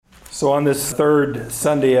So on this third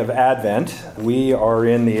Sunday of Advent, we are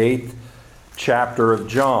in the 8th chapter of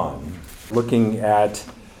John, looking at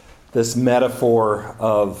this metaphor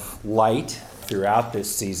of light throughout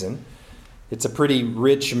this season. It's a pretty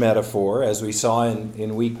rich metaphor. As we saw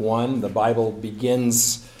in week 1, the Bible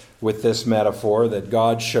begins with this metaphor that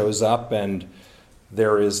God shows up and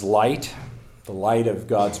there is light, the light of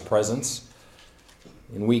God's presence.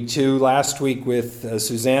 In week 2, last week with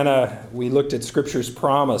Susanna, we looked at Scripture's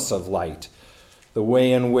promise of light, the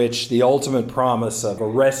way in which the ultimate promise of a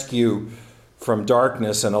rescue from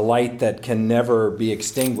darkness and a light that can never be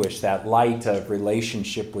extinguished, that light of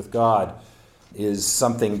relationship with God, is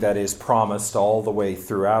something that is promised all the way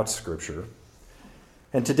throughout Scripture.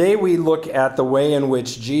 And today we look at the way in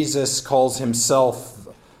which Jesus calls himself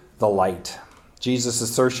the light. Jesus'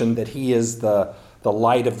 assertion that he is the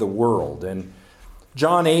light of the world. And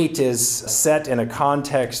John 8 is set in a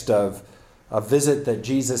context of a visit that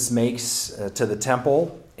Jesus makes to the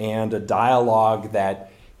temple and a dialogue that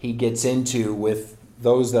he gets into with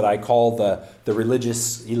those that I call the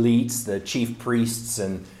religious elites, the chief priests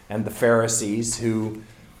and the Pharisees, who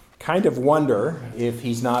kind of wonder if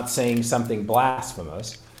he's not saying something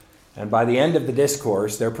blasphemous. And by the end of the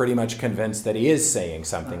discourse, they're pretty much convinced that he is saying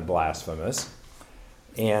something blasphemous.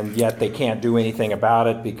 And yet they can't do anything about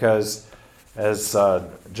it because, as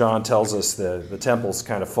John tells us, the temple's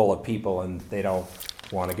kind of full of people and they don't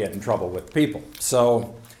want to get in trouble with people.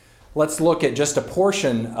 So let's look at just a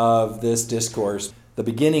portion of this discourse, the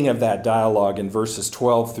beginning of that dialogue in verses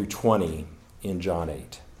 12 through 20 in John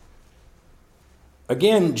 8.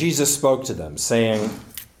 Again, Jesus spoke to them, saying,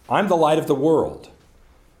 "I'm the light of the world.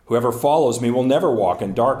 Whoever follows me will never walk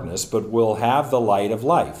in darkness, but will have the light of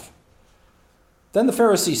life." Then the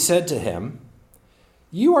Pharisees said to him,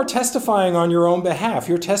 "You are testifying on your own behalf.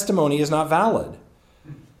 Your testimony is not valid."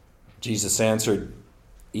 Jesus answered,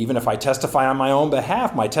 "Even if I testify on my own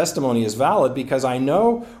behalf, my testimony is valid because I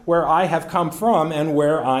know where I have come from and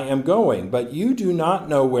where I am going. But you do not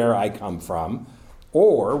know where I come from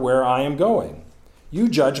or where I am going. You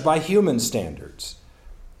judge by human standards.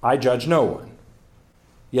 I judge no one.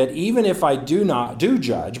 Yet even if I do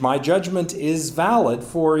judge, my judgment is valid,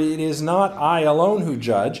 for it is not I alone who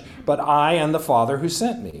judge, but I and the Father who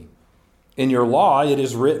sent me. In your law it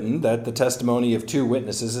is written that the testimony of 2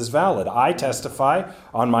 witnesses is valid. I testify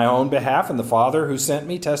on my own behalf, and the Father who sent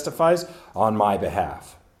me testifies on my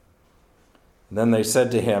behalf." And then they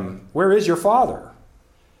said to him, "Where is your Father?"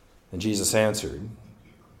 And Jesus answered,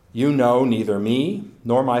 "You know neither me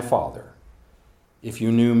nor my Father. If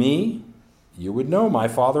you knew me, you would know my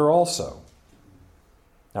Father also."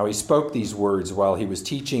 Now he spoke these words while he was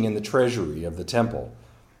teaching in the treasury of the temple,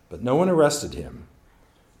 but no one arrested him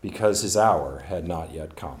because his hour had not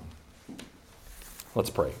yet come. Let's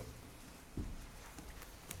pray.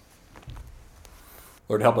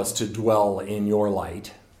 Lord, help us to dwell in your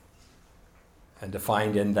light and to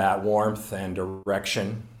find in that warmth and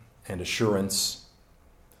direction and assurance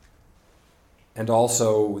and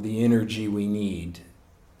also the energy we need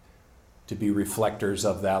to be reflectors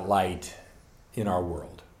of that light in our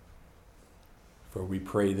world. For we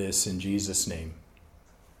pray this in Jesus' name.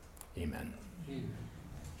 Amen.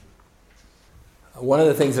 One of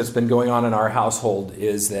the things that's been going on in our household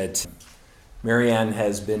is that Marianne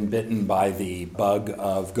has been bitten by the bug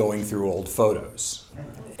of going through old photos.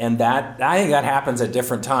 And I think that happens at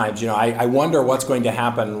different times. I wonder what's going to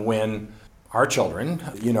happen when our children,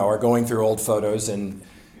 are going through old photos, and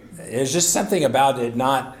there's just something about it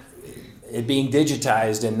being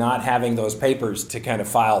digitized and not having those papers to kind of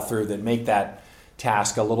file through that make that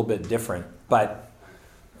task a little bit different. But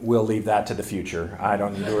we'll leave that to the future. I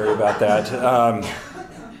don't need to worry about that.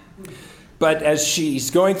 But as she's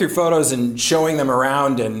going through photos and showing them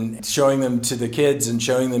around and showing them to the kids and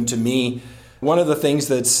showing them to me, one of the things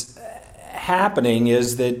that's happening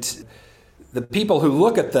is that the people who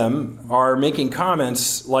look at them are making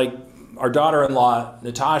comments like our daughter-in-law,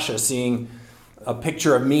 Natasha, seeing a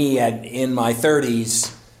picture of me in my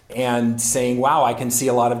 30s and saying, "Wow, I can see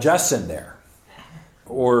a lot of Justin there."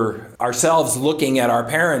 Or ourselves looking at our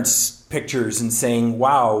parents' pictures and saying,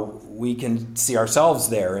 "Wow, we can see ourselves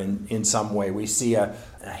there in some way." We see a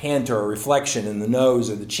hint or a reflection in the nose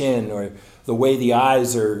or the chin or the way the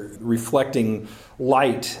eyes are reflecting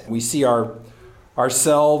light. We see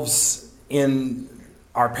ourselves in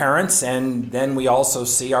our parents, and then we also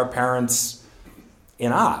see our parents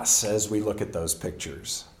in us as we look at those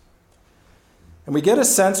pictures. And we get a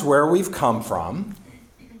sense where we've come from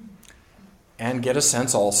and get a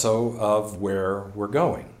sense also of where we're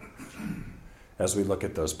going as we look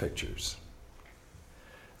at those pictures.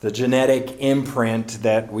 The genetic imprint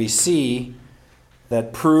that we see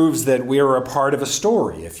that proves that we are a part of a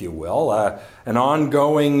story, if you will, an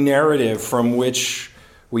ongoing narrative from which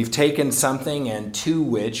we've taken something and to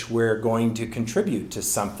which we're going to contribute to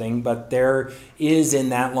something, but there is in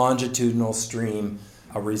that longitudinal stream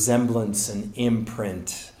a resemblance, an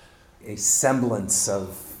imprint, a semblance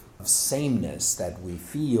of sameness that we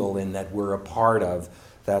feel in that we're a part of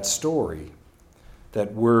that story,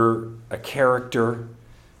 that we're a character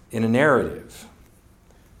in a narrative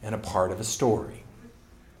and a part of a story.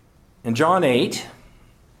 In John 8,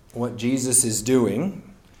 what Jesus is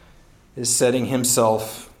doing is setting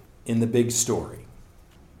himself in the big story,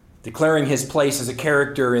 declaring his place as a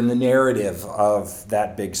character in the narrative of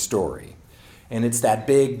that big story. And it's that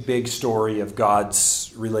big story of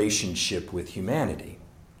God's relationship with humanity.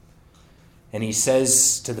 And he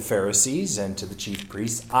says to the Pharisees and to the chief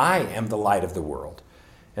priests, I am the light of the world,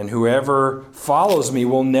 and whoever follows me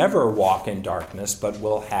will never walk in darkness, but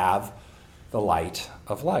will have the light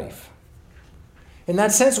of life. In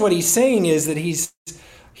that sense, what he's saying is that he's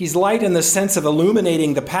light in the sense of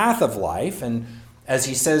illuminating the path of life, and as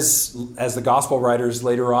he says, as the gospel writers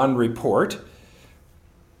later on report,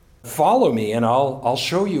 follow me and I'll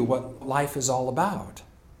show you what life is all about.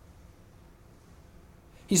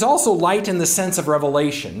 He's also light in the sense of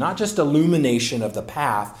revelation, not just illumination of the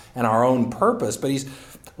path and our own purpose, but he's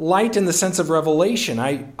light in the sense of revelation.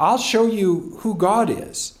 I'll show you who God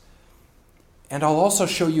is. And I'll also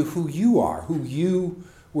show you who you are, who you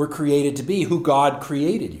were created to be, who God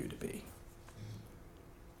created you to be.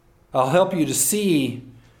 I'll help you to see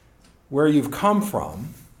where you've come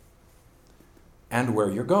from and where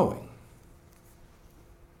you're going.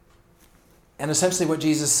 And essentially what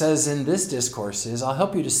Jesus says in this discourse is, I'll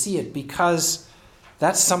help you to see it because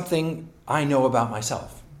that's something I know about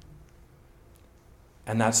myself.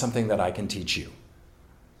 And that's something that I can teach you.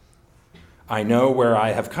 I know where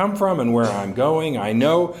I have come from and where I'm going. I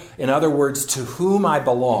know, in other words, to whom I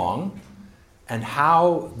belong and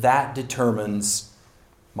how that determines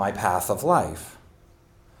my path of life.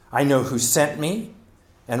 I know who sent me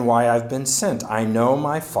and why I've been sent. I know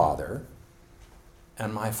my Father,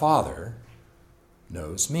 and my Father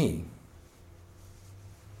knows me.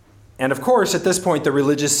 And of course, at this point, the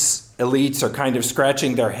religious elites are kind of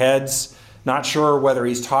scratching their heads, not sure whether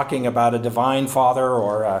he's talking about a divine father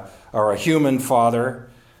or a human father.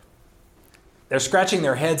 They're scratching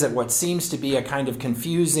their heads at what seems to be a kind of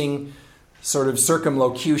confusing sort of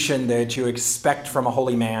circumlocution that you expect from a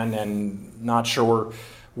holy man and not sure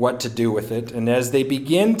what to do with it. And as they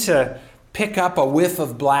begin to pick up a whiff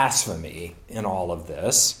of blasphemy in all of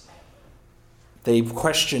this, they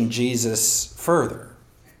question Jesus further.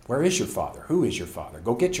 Where is your father? Who is your father?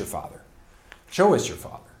 Go get your father. Show us your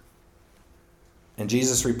father. And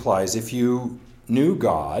Jesus replies, if you knew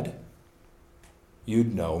God,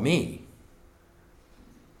 you'd know me.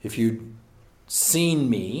 If you'd seen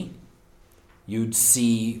me, you'd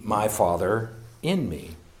see my Father in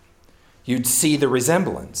me. You'd see the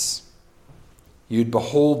resemblance. You'd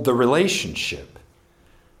behold the relationship.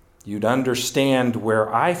 You'd understand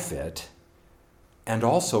where I fit and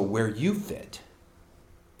also where you fit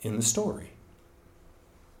in the story.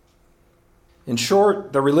 In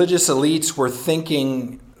short, the religious elites were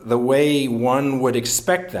thinking the way one would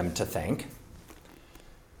expect them to think.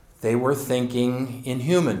 They were thinking in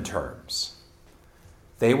human terms.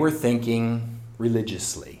 They were thinking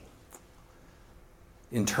religiously,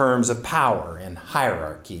 in terms of power and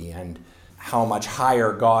hierarchy and how much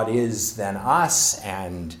higher God is than us.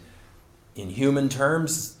 And in human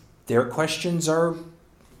terms, their questions are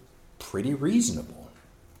pretty reasonable.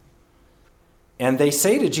 And they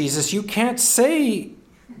say to Jesus, you can't say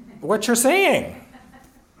what you're saying.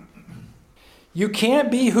 You can't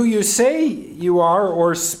be who you say you are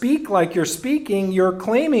or speak like you're speaking. You're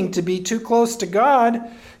claiming to be too close to God.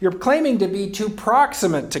 You're claiming to be too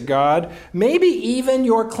proximate to God. Maybe even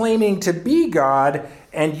you're claiming to be God,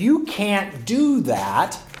 and you can't do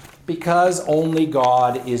that because only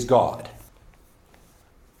God is God.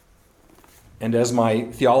 And as my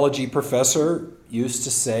theology professor used to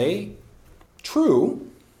say, true,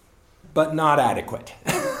 but not adequate.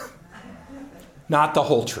 Not the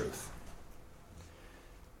whole truth.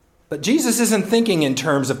 But Jesus isn't thinking in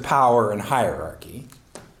terms of power and hierarchy.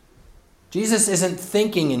 Jesus isn't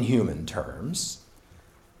thinking in human terms.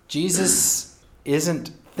 Jesus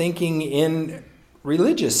isn't thinking in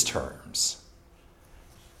religious terms.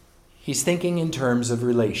 He's thinking in terms of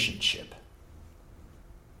relationship.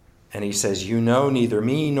 And he says, you know neither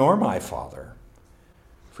me nor my Father.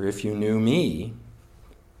 For if you knew me,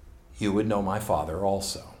 you would know my Father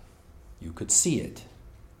also. You could see it.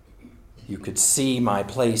 You could see my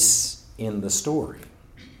place in the story.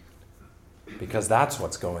 because that's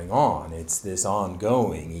what's going on. It's this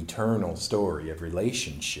ongoing, eternal story of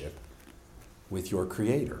relationship with your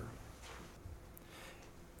Creator.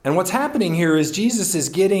 And what's happening here is Jesus is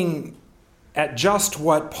getting at just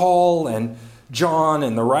what Paul and John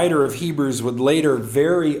and the writer of Hebrews would later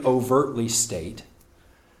very overtly state.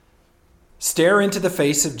 Stare into the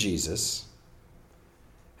face of Jesus,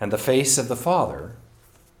 and the face of the Father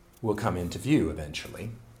will come into view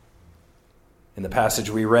eventually. In the passage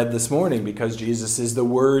we read this morning, because Jesus is the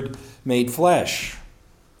Word made flesh,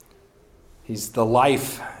 He's the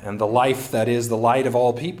life, and the life that is the light of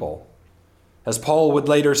all people. As Paul would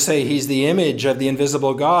later say, He's the image of the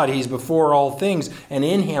invisible God. He's before all things, and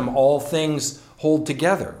in Him all things hold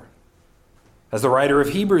together. As the writer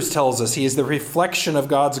of Hebrews tells us, He is the reflection of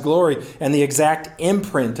God's glory and the exact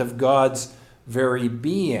imprint of God's very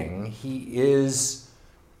being. He is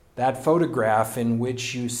that photograph in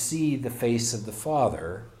which you see the face of the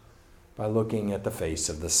Father by looking at the face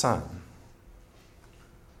of the Son.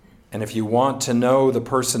 And if you want to know the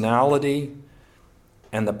personality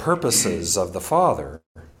and the purposes of the Father,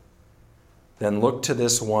 then look to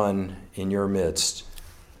this one in your midst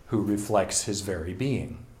who reflects His very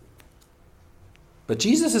being. But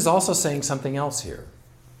Jesus is also saying something else here.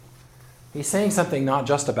 He's saying something not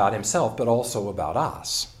just about Himself, but also about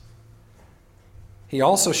us. He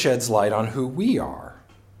also sheds light on who we are.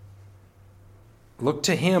 Look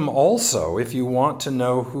to Him also if you want to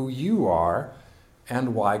know who you are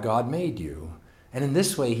and why God made you. And in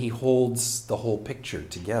this way, He holds the whole picture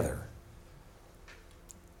together.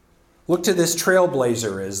 Look to this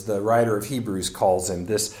trailblazer, as the writer of Hebrews calls him,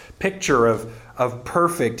 this picture of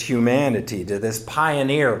perfect humanity, to this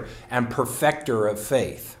pioneer and perfecter of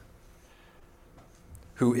faith,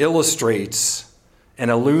 who illustrates and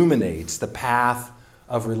illuminates the path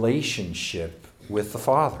of relationship with the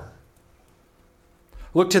Father.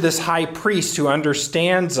 Look to this high priest who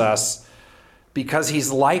understands us because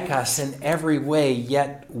he's like us in every way,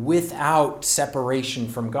 yet without separation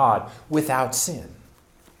from God, without sin.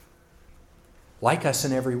 Like us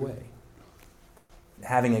in every way,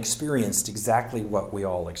 having experienced exactly what we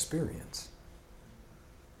all experience.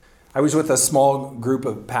 I was with a small group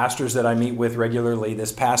of pastors that I meet with regularly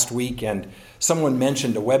this past week, and someone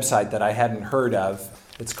mentioned a website that I hadn't heard of.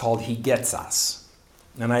 It's called He Gets Us.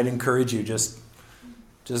 And I'd encourage you, just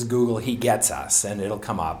Google He Gets Us, and it'll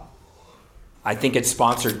come up. I think it's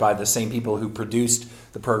sponsored by the same people who produced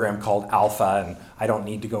the program called Alpha, and I don't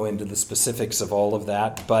need to go into the specifics of all of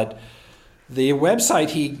that. But the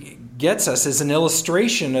website He Gets Us is an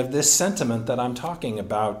illustration of this sentiment that I'm talking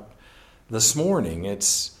about this morning.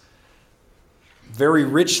 It's very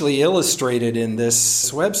richly illustrated in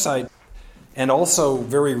this website, and also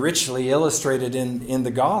very richly illustrated in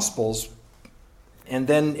the Gospels, and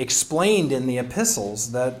then explained in the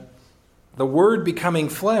epistles, that the Word becoming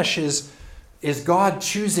flesh is God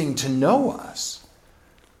choosing to know us.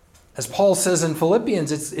 As Paul says in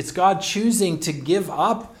Philippians, it's God choosing to give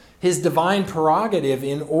up His divine prerogative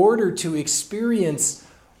in order to experience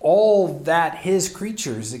all that His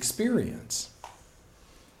creatures experience.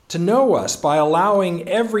 To know us by allowing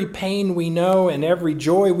every pain we know and every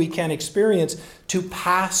joy we can experience to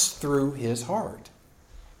pass through His heart.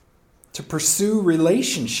 To pursue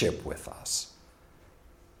relationship with us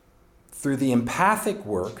through the empathic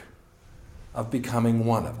work of becoming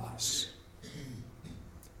one of us.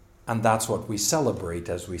 And that's what we celebrate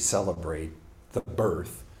as we celebrate the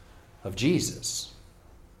birth of Jesus.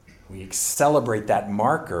 We celebrate that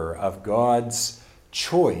marker of God's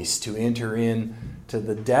choice to enter into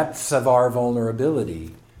the depths of our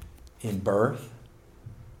vulnerability in birth,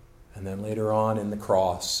 and then later on in the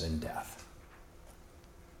cross and death.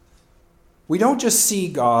 We don't just see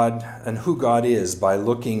God and who God is by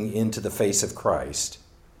looking into the face of Christ.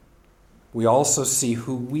 We also see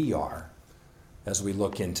who we are as we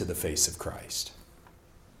look into the face of Christ.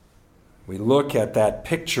 We look at that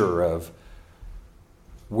picture of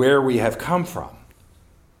where we have come from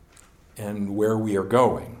and where we are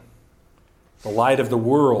going. The light of the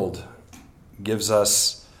world gives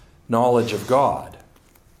us knowledge of God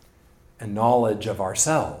and knowledge of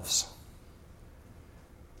ourselves.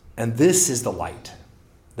 And this is the light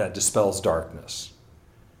that dispels darkness,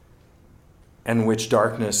 and which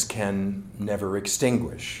darkness can never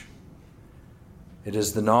extinguish. It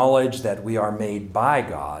is the knowledge that we are made by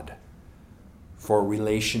God for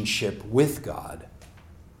relationship with God,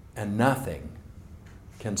 and nothing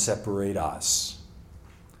can separate us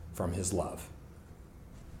from His love.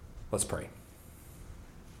 Let's pray.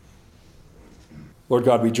 Lord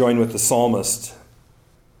God, we join with the psalmist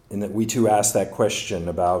in that we too ask that question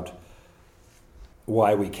about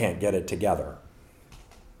why we can't get it together.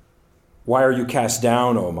 Why are you cast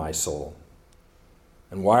down, O my soul?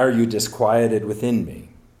 And why are you disquieted within me?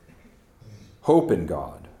 Hope in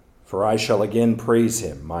God, for I shall again praise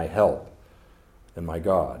him, my help and my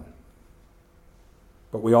God.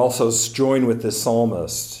 But we also join with the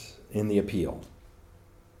psalmist in the appeal.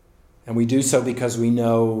 And we do so because we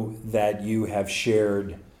know that you have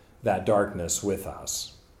shared that darkness with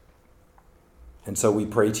us. And so we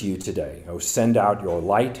pray to you today, oh, send out your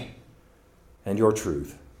light and your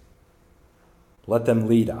truth. Let them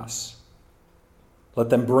lead us. Let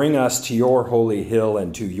them bring us to your holy hill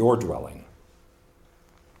and to your dwelling.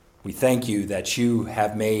 We thank you that you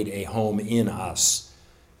have made a home in us,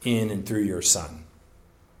 in and through your Son.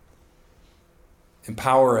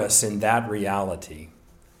 Empower us in that reality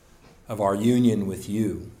of our union with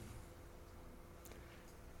you.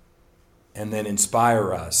 And then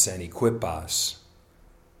inspire us and equip us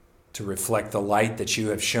to reflect the light that you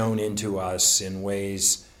have shown into us in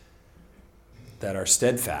ways that are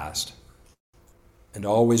steadfast and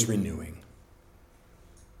always renewing,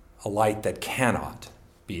 a light that cannot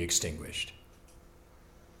be extinguished.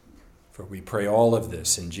 For we pray all of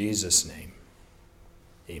this in Jesus' name.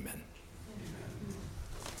 Amen.